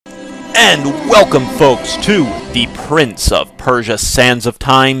And welcome, folks, to the Prince of Persia Sands of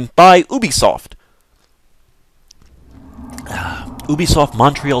Time by Ubisoft. Ubisoft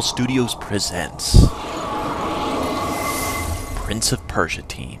Montreal Studios presents Prince of Persia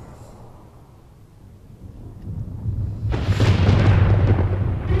team.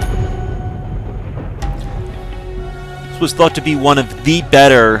 This was thought to be one of the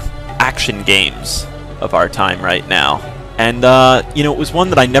better action games of our time right now. And, you know, it was one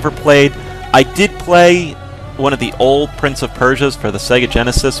that I never played. I did play one of the old Prince of Persias for the Sega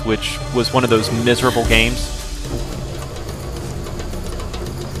Genesis, which was one of those miserable games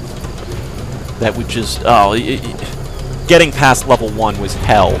that would just, getting past level 1 was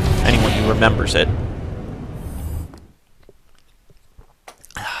hell. Anyone who remembers it.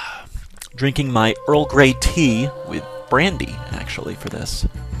 Drinking my Earl Grey tea with brandy, actually, for this.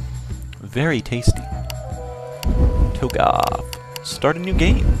 Very tasty. Toegoff. Start a new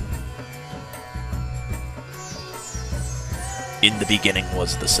game. In the beginning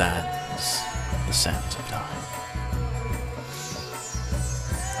was the sands of time.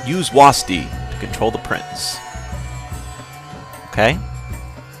 Use Wasti to control the prince. Okay.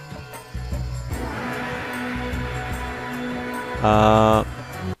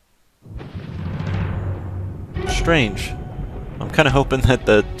 Strange. I'm kind of hoping that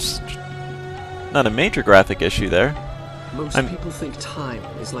that's not a major graphic issue there. Most people think time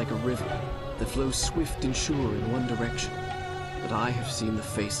is like a river that flows swift and sure in one direction. But I have seen the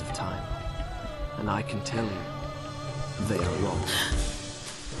face of time, and I can tell you, they are wrong.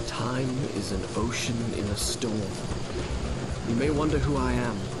 Time is an ocean in a storm. You may wonder who I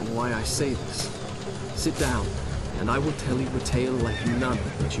am and why I say this. Sit down, and I will tell you a tale like none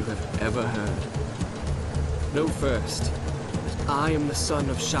that you have ever heard. Know first that I am the son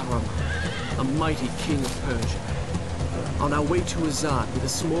of Shahram, a mighty king of Persia. On our way to Azad with a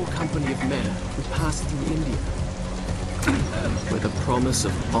small company of men, we passed through India, where the promise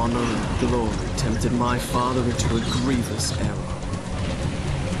of honor and glory tempted my father into a grievous error.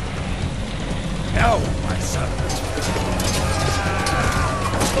 No, my son.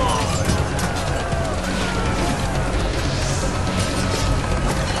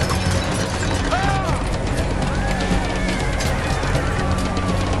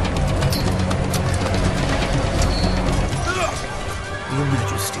 Your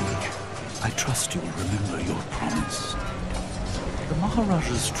Majesty, I trust you will remember your promise. The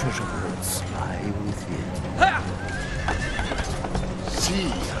Maharaja's treasure hoards lie within. See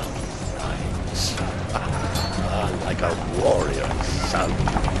how he rides. Like a warrior son.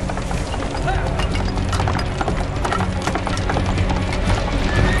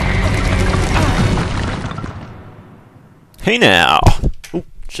 Hey now! Oh,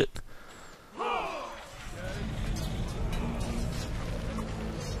 shit.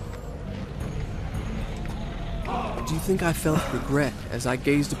 Do you think I felt regret as I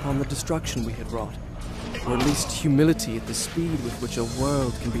gazed upon the destruction we had wrought? Or at least humility at the speed with which a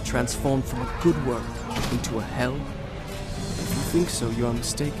world can be transformed from a good world into a hell? If you think so, you are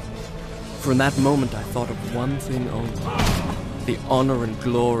mistaken. For in that moment I thought of one thing only. The honor and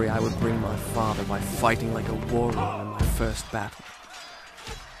glory I would bring my father by fighting like a warrior in my first battle.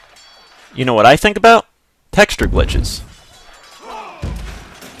 You know what I think about? Texture glitches.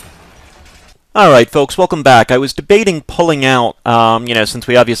 Alright, folks, welcome back. I was debating pulling out, you know, since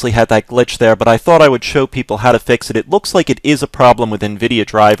we obviously had that glitch there, but I thought I would show people how to fix it. It looks like it is a problem with NVIDIA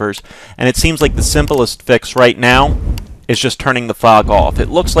drivers, and it seems like the simplest fix right now is just turning the fog off. It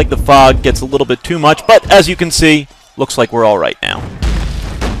looks like the fog gets a little bit too much, but as you can see, looks like we're alright now.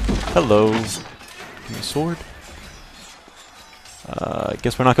 Hello. Give me a sword. I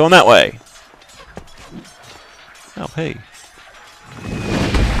guess we're not going that way. Oh, hey.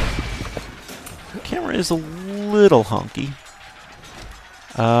 Camera is a little honky.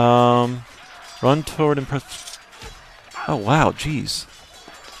 Run toward and press. Oh wow, jeez.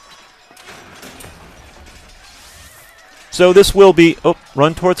 So this will be. Oh,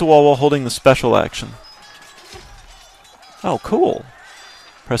 run towards the wall while holding the special action. Oh, cool.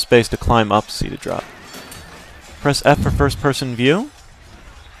 Press space to climb up, C to drop. Press F for first-person view.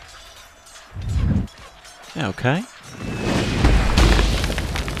 Yeah, okay.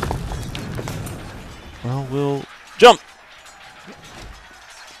 Well, we'll jump!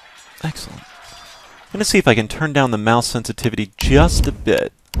 Excellent. I'm going to see if I can turn down the mouse sensitivity just a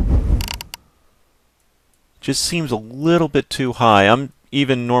bit. Just seems a little bit too high. I'm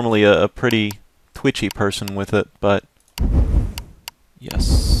even normally a pretty twitchy person with it, but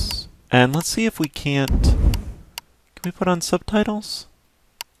yes. And let's see if we can't... Can we put on subtitles?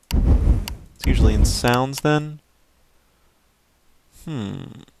 It's usually in sounds then.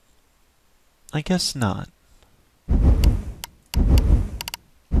 I guess not.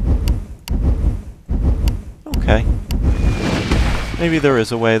 Okay. Maybe there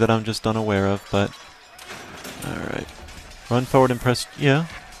is a way that I'm just unaware of, but... Alright. Run forward and press... Yeah.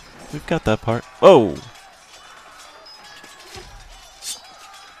 We've got that part. Oh!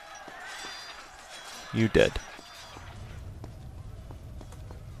 You dead.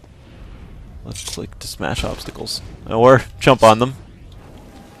 Let's click to smash obstacles. Or jump on them.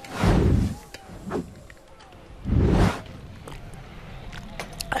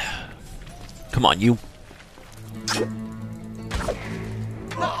 Come on, you.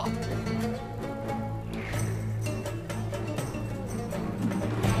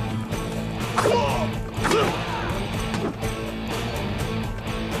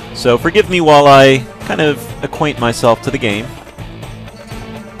 So forgive me while I kind of acquaint myself to the game.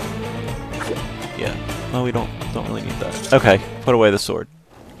 Yeah. Well, we don't really need that. Okay, put away the sword.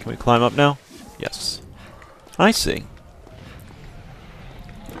 Can we climb up now? Yes. I see.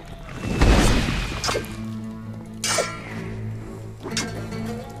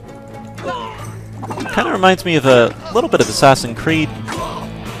 Kind of reminds me of a little bit of Assassin's Creed,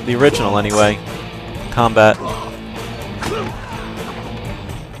 the original anyway. Combat.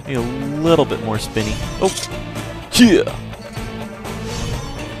 Maybe a little bit more spinny. Oh! Yeah!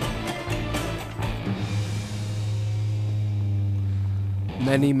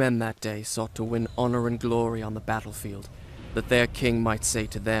 Many men that day sought to win honor and glory on the battlefield, that their king might say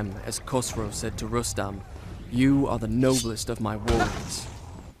to them, as Khosrow said to Rustam, "You are the noblest of my warriors."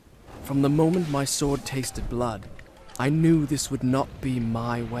 From the moment my sword tasted blood, I knew this would not be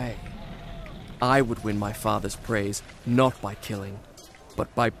my way. I would win my father's praise, not by killing,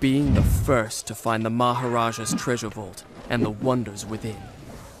 but by being the first to find the Maharaja's treasure vault and the wonders within.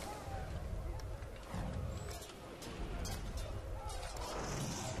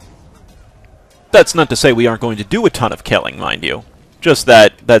 That's not to say we aren't going to do a ton of killing, mind you. Just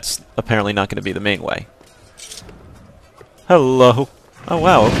that that's apparently not going to be the main way. Hello. Oh,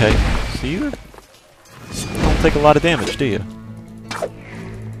 wow, okay. So you don't take a lot of damage, do you?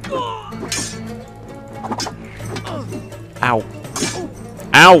 Ow.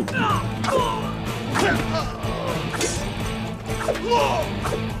 Ow!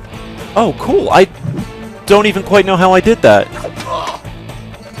 Oh, cool. I don't even quite know how I did that.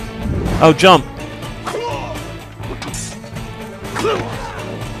 Oh, jump.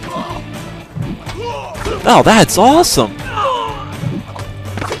 Oh, that's awesome!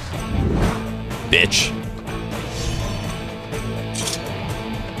 Bitch.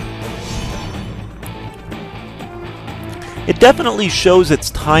 It definitely shows its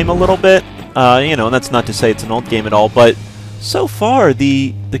time a little bit, you know, and that's not to say it's an old game at all, but so far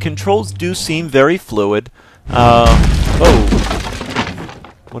the controls do seem very fluid. Oh.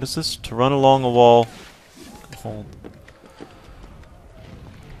 What is this? To run along a wall. Hold.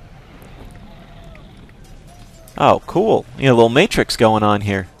 Oh, cool. You know, a little matrix going on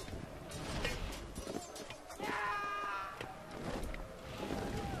here.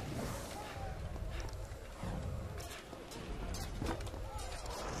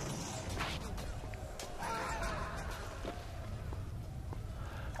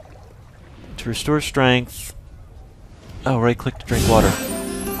 To restore strength. Oh, right-click to drink water.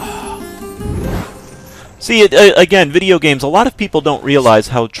 See, again, video games, a lot of people don't realize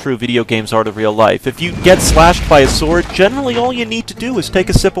how true video games are to real life. If you get slashed by a sword, generally all you need to do is take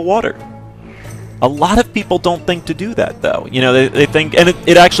a sip of water. A lot of people don't think to do that, though. You know, they think, and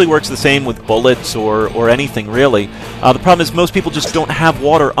it actually works the same with bullets or anything, really. The problem is most people just don't have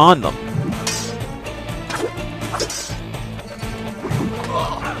water on them.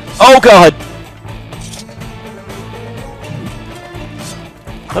 Oh, God!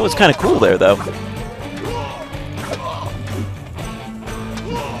 That was kind of cool there, though.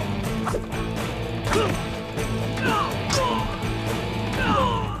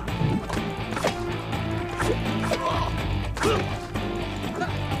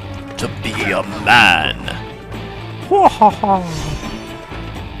 To be a man.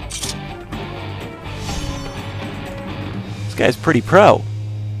 This guy's pretty pro.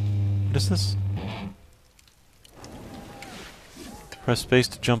 What is this? Press space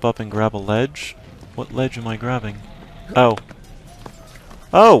to jump up and grab a ledge. What ledge am I grabbing? Oh.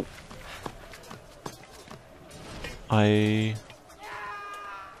 Oh! I'm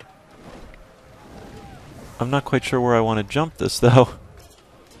not quite sure where I want to jump this, though.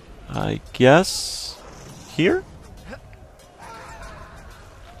 I guess... here?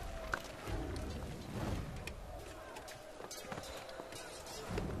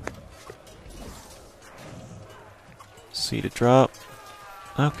 C to drop.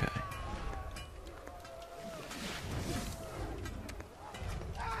 Okay.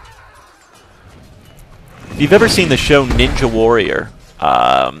 If you've ever seen the show Ninja Warrior,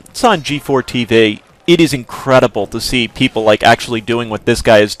 it's on G4 TV. It is incredible to see people like actually doing what this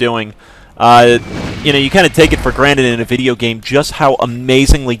guy is doing. You know, you kind of take it for granted in a video game just how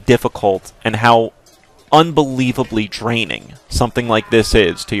amazingly difficult and how unbelievably draining something like this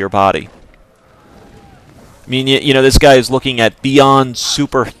is to your body. I mean, you know, this guy is looking at beyond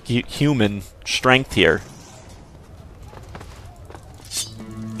superhuman strength here.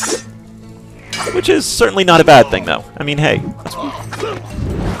 Which is certainly not a bad thing, though. I mean, hey.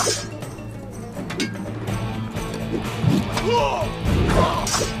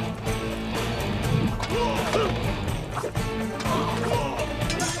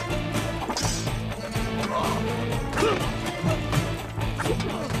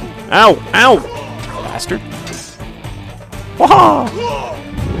 Ow! Ow! Bastard. Waha!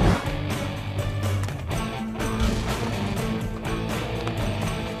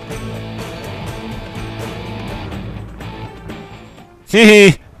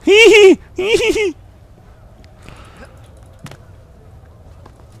 Hee hee hee.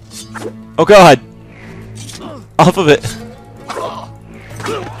 Oh god! Off of it!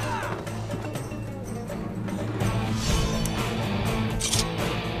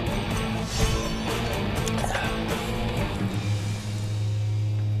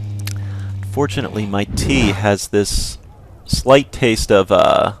 Fortunately, my tea has this slight taste of,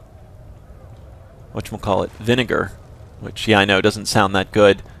 whatchamacallit, vinegar. Which, yeah, I know, doesn't sound that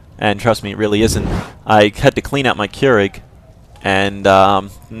good. And trust me, it really isn't. I had to clean out my Keurig. And,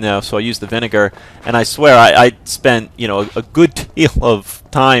 no, so I used the vinegar. And I swear, I spent, you know, a good deal of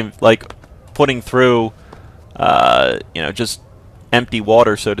time, like, putting through, you know, just empty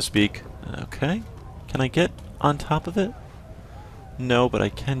water, so to speak. Okay. Can I get on top of it? No, but I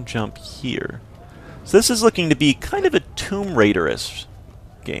can jump here. So this is looking to be kind of a Tomb Raider-ish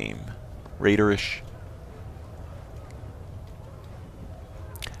game. Raider-ish.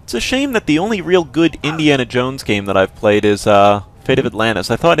 It's a shame that the only real good Indiana Jones game that I've played is Fate of Atlantis.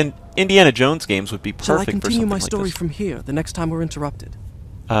 I thought Indiana Jones games would be perfect for something like this. Shall I continue my story from here, the next time we're interrupted?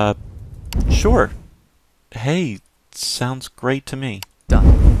 Sure. Hey, sounds great to me.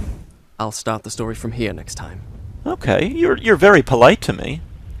 Done. I'll start the story from here next time. Okay, you're very polite to me.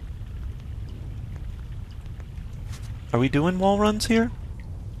 Are we doing wall runs here?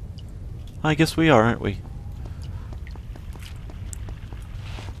 I guess we are, aren't we?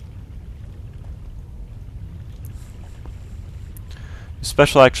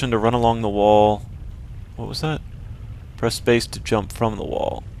 Special action to run along the wall. What was that? Press space to jump from the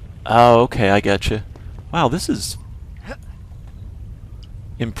wall. Oh, okay, I getcha. Wow, this is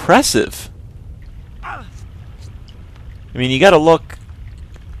impressive. I mean, you gotta look.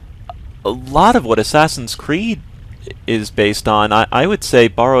 A lot of what Assassin's Creed is based on, I would say,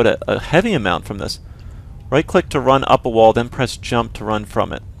 borrowed a heavy amount from this. Right-click to run up a wall, then press jump to run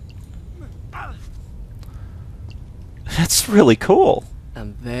from it. That's really cool.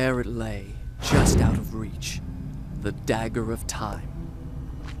 And there it lay, just out of reach. The Dagger of Time.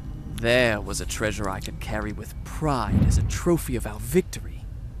 There was a treasure I could carry with pride as a trophy of our victory.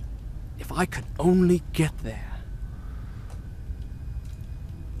 If I could only get there.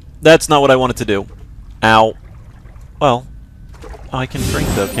 That's not what I wanted to do. Ow. Well, I can drink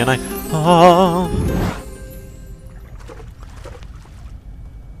though, can I? Oh.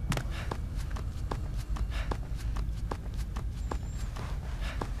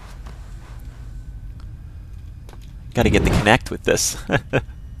 Gotta get the connect with this. We're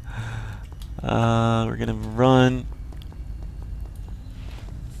gonna run.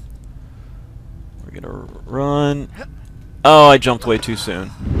 We're gonna run. Oh, I jumped way too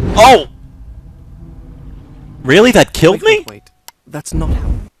soon. Oh! Really? That killed me? Wait. That's not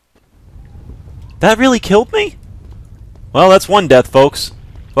how... That really killed me? Well, that's one death, folks.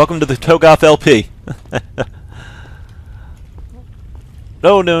 Welcome to the Toegoff LP.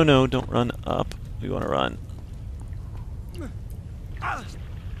 No, no, no, don't run up. We want to run.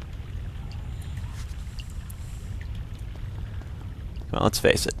 Well, let's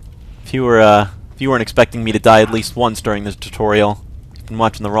face it. If you weren't expecting me to die at least once during this tutorial, you've been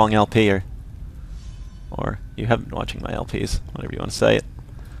watching the wrong LP, or you haven't been watching my LPs, whatever you want to say it.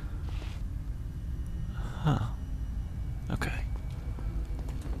 Huh. Okay.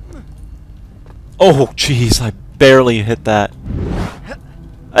 Oh, jeez, I barely hit that.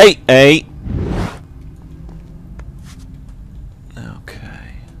 Hey, hey!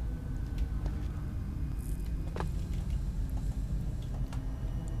 Okay.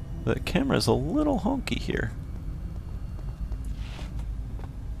 The camera's a little honky here.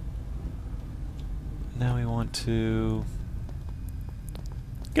 Now we want to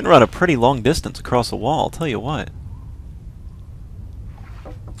You can run a pretty long distance across a wall, I'll tell you what.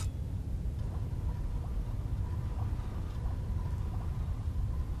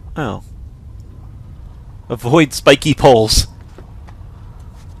 Oh. Avoid spiky poles.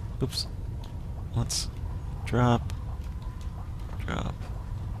 Oops. Let's drop. Drop.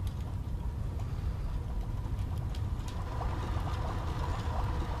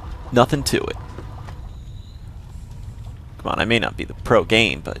 Nothing to it. Come on, I may not be the pro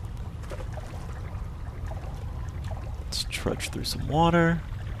game, but let's trudge through some water.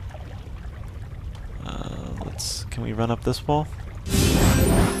 Can we run up this wall?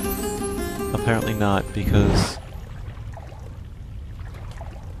 Apparently not, because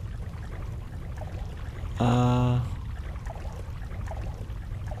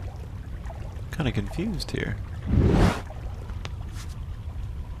kind of confused here.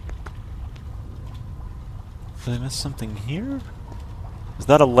 Did I miss something here? Is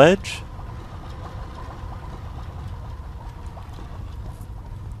that a ledge?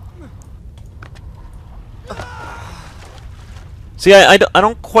 See, I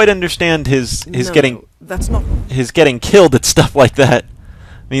don't quite understand his No, getting that's not. his getting killed at stuff like that.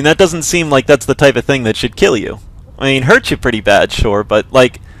 I mean, that doesn't seem like that's the type of thing that should kill you. I mean, hurt you pretty bad, sure, but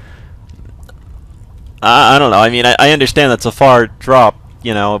like, I don't know. I mean, I understand that's a far drop,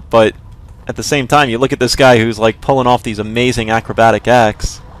 you know, but at the same time, you look at this guy who's like pulling off these amazing acrobatic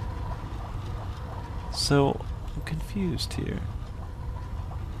acts. So, I'm confused here.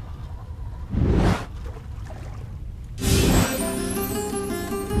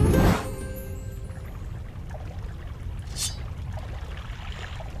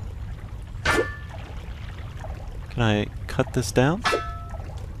 Can I cut this down?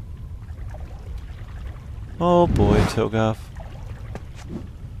 Oh boy, Toegoff.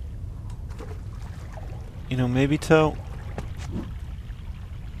 You know, maybe Toe...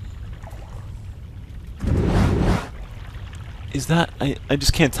 Is that... I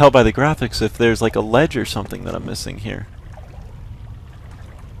just can't tell by the graphics if there's like a ledge or something that I'm missing here.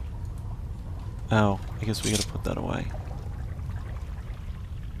 Oh, I guess we gotta put that away.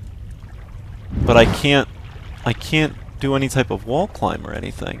 But I can't do any type of wall climb or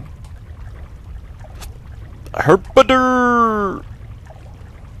anything. Herpader!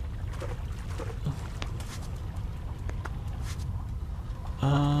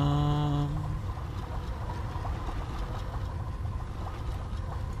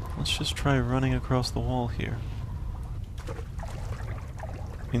 Let's just try running across the wall here.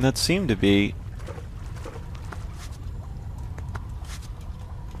 I mean, that seemed to be...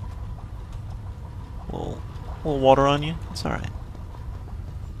 a little water on you? It's alright.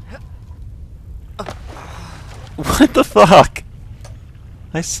 What the fuck?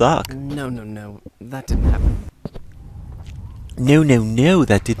 I suck. No, that didn't happen. No,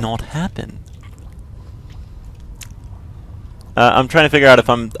 that did not happen. I'm trying to figure out if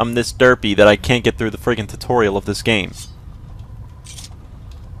I'm this derpy that I can't get through the friggin' tutorial of this game.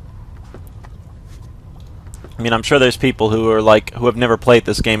 I mean, I'm sure there's people who are like, who have never played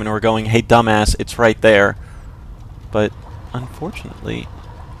this game and who are going, hey dumbass, it's right there. But, unfortunately,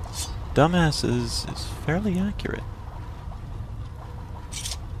 dumbass is fairly accurate.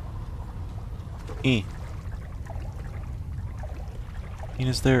 I mean,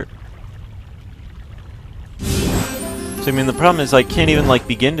 is there... So, I mean, the problem is I can't even, like,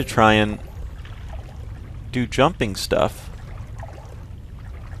 begin to try and do jumping stuff.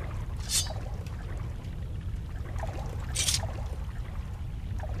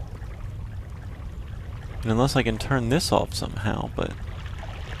 And unless I can turn this off somehow, but...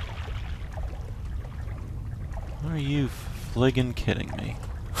 Are you fliggin' kidding me?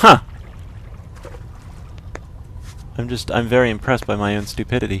 Huh! I'm very impressed by my own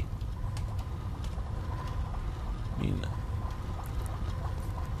stupidity. I mean...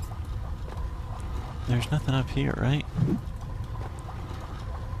 There's nothing up here, right?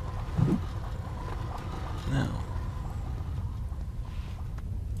 No.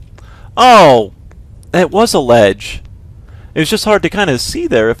 Oh! That was a ledge. It was just hard to kind of see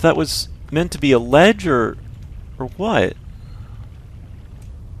there if that was meant to be a ledge or what.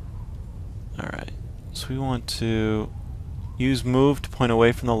 Alright. So we want to use move to point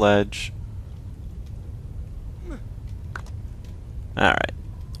away from the ledge. Alright.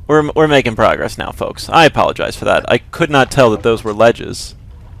 We're making progress now, folks. I apologize for that. I could not tell that those were ledges.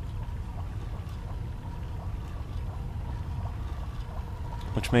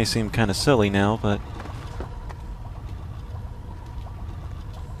 Which may seem kind of silly now, but...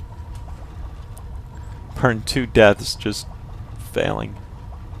 Burn 2 deaths just failing.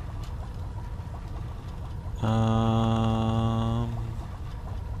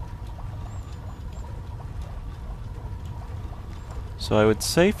 So I would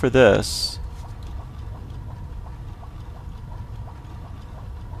say for this...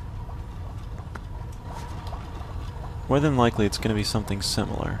 more than likely it's going to be something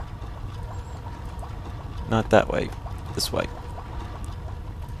similar. Not that way. This way.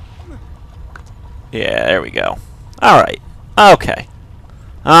 Yeah, there we go. Alright. Okay.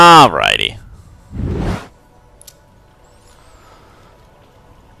 Alrighty.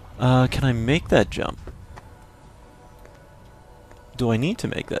 Can I make that jump? Do I need to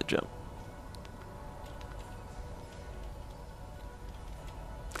make that jump?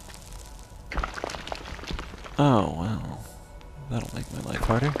 Oh, well. That'll make my life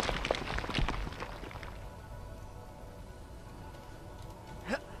harder.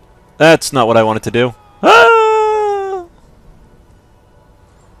 That's not what I wanted to do. Ah!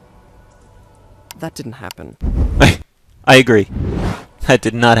 That didn't happen. I agree. That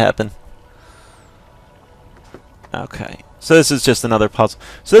did not happen. Okay. So this is just another puzzle.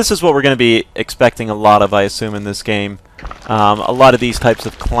 So this is what we're going to be expecting a lot of, I assume, in this game. A lot of these types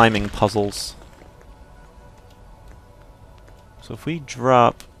of climbing puzzles. So if we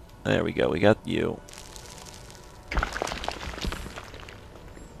drop... there we go, we got you.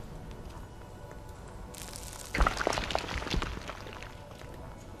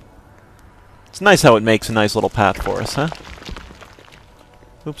 It's nice how it makes a nice little path for us, huh?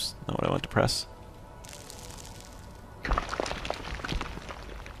 Oops, not what I want to press.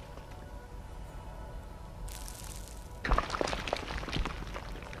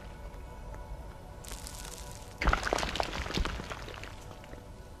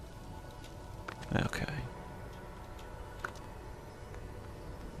 Okay.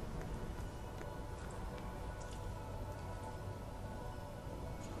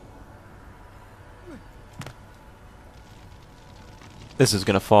 This is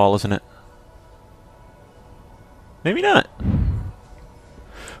gonna fall, isn't it? Maybe not.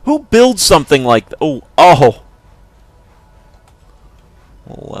 Who builds something like th— oh, oh!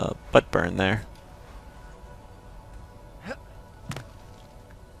 Little, butt burn there.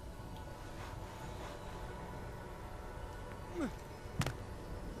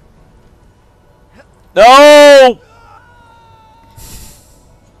 No!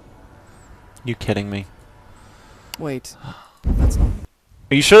 You kidding me? Wait, that's not...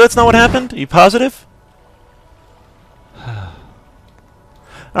 Are you sure that's not what happened? Are you positive?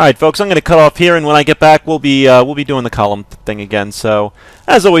 Alright, folks, I'm going to cut off here, and when I get back, we'll be doing the column thing again. So,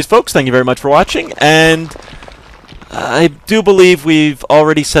 as always, folks, thank you very much for watching, and I do believe we've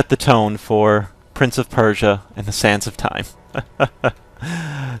already set the tone for Prince of Persia and the Sands of Time.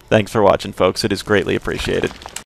 Thanks for watching, folks. It is greatly appreciated.